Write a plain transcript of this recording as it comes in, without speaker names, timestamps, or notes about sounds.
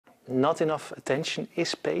not enough attention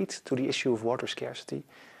is paid to the issue of water scarcity,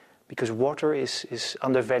 because water is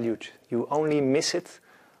undervalued. You only miss it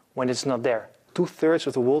when it's not there. 2/3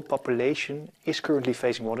 of the world population is currently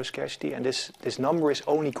facing water scarcity, and this number is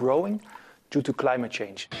only growing due to climate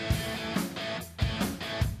change.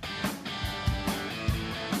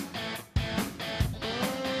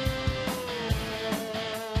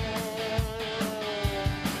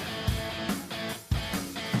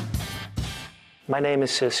 My name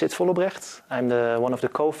is Sid Vollebrecht. I'm one of the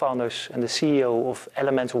co-founders and the CEO of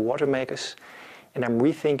Elemental Water Makers, and I'm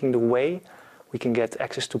rethinking the way we can get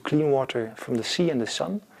access to clean water from the sea and the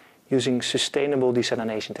sun using sustainable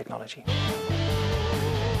desalination technology.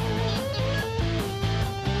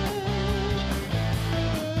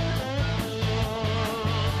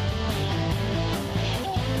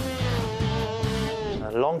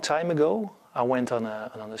 A long time ago, I went on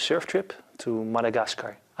a surf trip to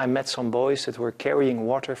Madagascar. I met some boys that were carrying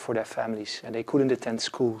water for their families and they couldn't attend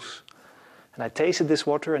schools. And I tasted this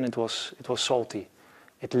water and it was salty.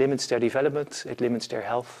 It limits their development, it limits their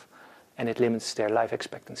health, and it limits their life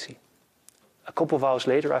expectancy. A couple of hours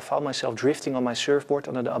later, I found myself drifting on my surfboard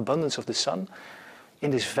under the abundance of the sun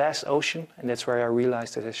in this vast ocean, and that's where I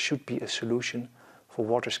realized that there should be a solution for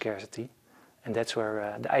water scarcity. And that's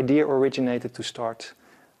where the idea originated to start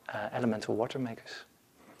Elemental Water Makers.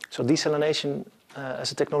 So desalination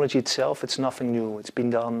as a technology itself, it's nothing new. It's been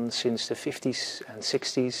done since the 50s and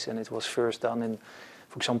 60s, and it was first done in,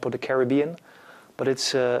 for example, the Caribbean. But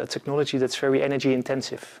it's a technology that's very energy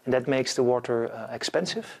intensive, and that makes the water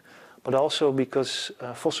expensive. But also because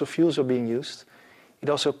fossil fuels are being used, it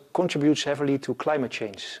also contributes heavily to climate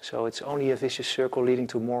change. So it's only a vicious circle leading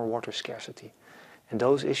to more water scarcity. And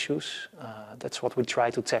those issues, that's what we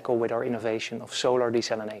try to tackle with our innovation of solar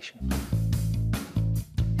desalination.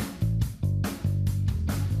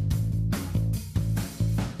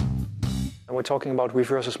 And we're talking about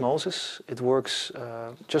reverse osmosis. It works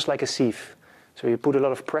just like a sieve. So you put a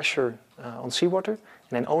lot of pressure on seawater, and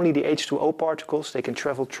then only the H2O particles, they can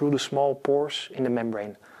travel through the small pores in the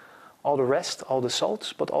membrane. All the rest, all the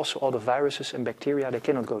salts, but also all the viruses and bacteria, they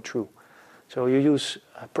cannot go through. So you use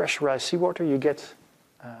pressurized seawater, you get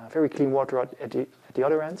very clean water at the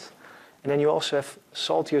other end, and then you also have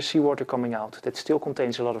saltier seawater coming out that still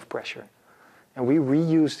contains a lot of pressure. And we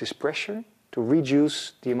reuse this pressure to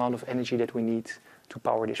reduce the amount of energy that we need to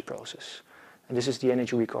power this process. And this is the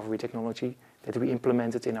energy recovery technology that we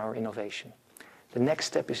implemented in our innovation. The next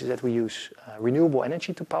step is that we use renewable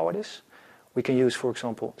energy to power this. We can use, for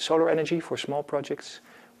example, solar energy for small projects.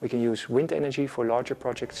 We can use wind energy for larger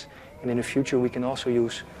projects. And in the future, we can also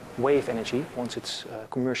use wave energy once it's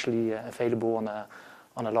commercially available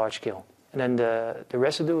on a large scale. And then the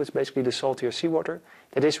residue is basically the saltier seawater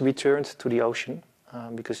that is returned to the ocean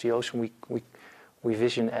because the ocean we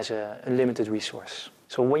vision as a limited resource.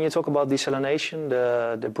 So when you talk about desalination,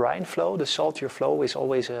 the brine flow, the saltier flow is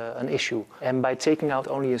always an issue. And by taking out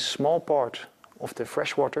only a small part of the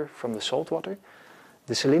fresh water from the salt water,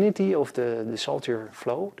 the salinity of the saltier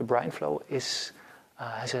flow, the brine flow,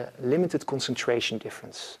 has a limited concentration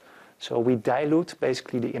difference. So we dilute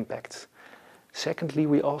basically the impact. Secondly,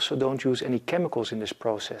 we also don't use any chemicals in this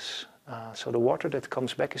process. So the water that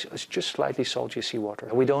comes back is just slightly saltier seawater.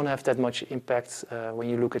 We don't have that much impact when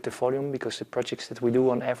you look at the volume, because the projects that we do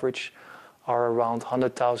on average are around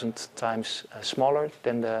 100,000 times smaller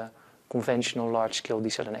than the conventional large-scale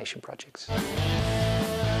desalination projects.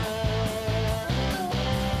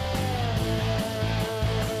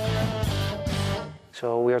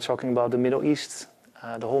 So we are talking about the Middle East,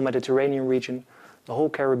 the whole Mediterranean region, the whole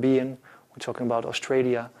Caribbean. We're talking about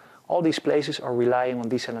Australia. All these places are relying on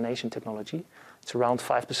desalination technology. It's around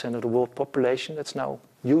 5% of the world population that's now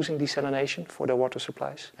using desalination for their water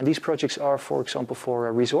supplies. And these projects are, for example, for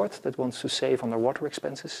a resort that wants to save on their water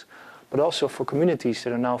expenses, but also for communities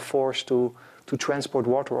that are now forced to transport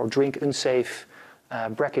water or drink unsafe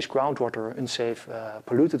brackish groundwater or unsafe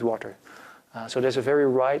polluted water. So there's a very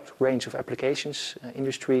wide range of applications,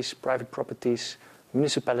 industries, private properties,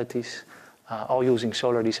 municipalities, all using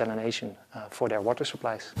solar desalination for their water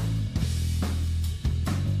supplies.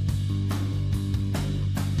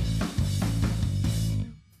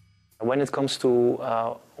 When it comes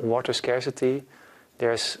to water scarcity,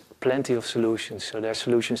 there's plenty of solutions. So there are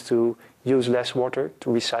solutions to use less water, to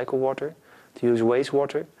recycle water, to use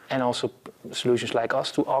wastewater, and also solutions like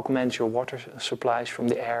us to augment your water supplies from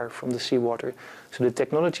the air, from the seawater. So the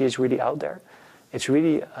technology is really out there. It's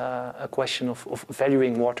really a question of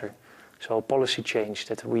valuing water. So policy change,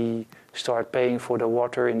 that we start paying for the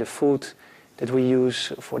water in the food that we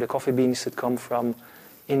use, for the coffee beans that come from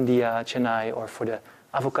India, Chennai, or for the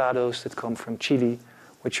avocados that come from Chile,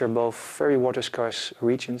 which are both very water scarce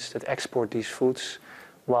regions that export these foods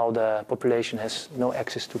while the population has no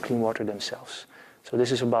access to clean water themselves. So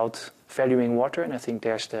this is about valuing water, and I think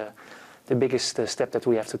there's the biggest step that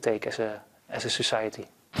we have to take as a society.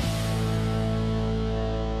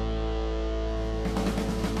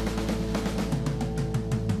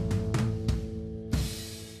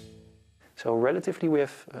 So relatively we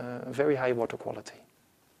have very high water quality.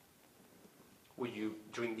 Would you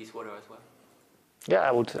drink this water as well? Yeah,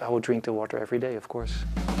 I would drink the water every day, of course.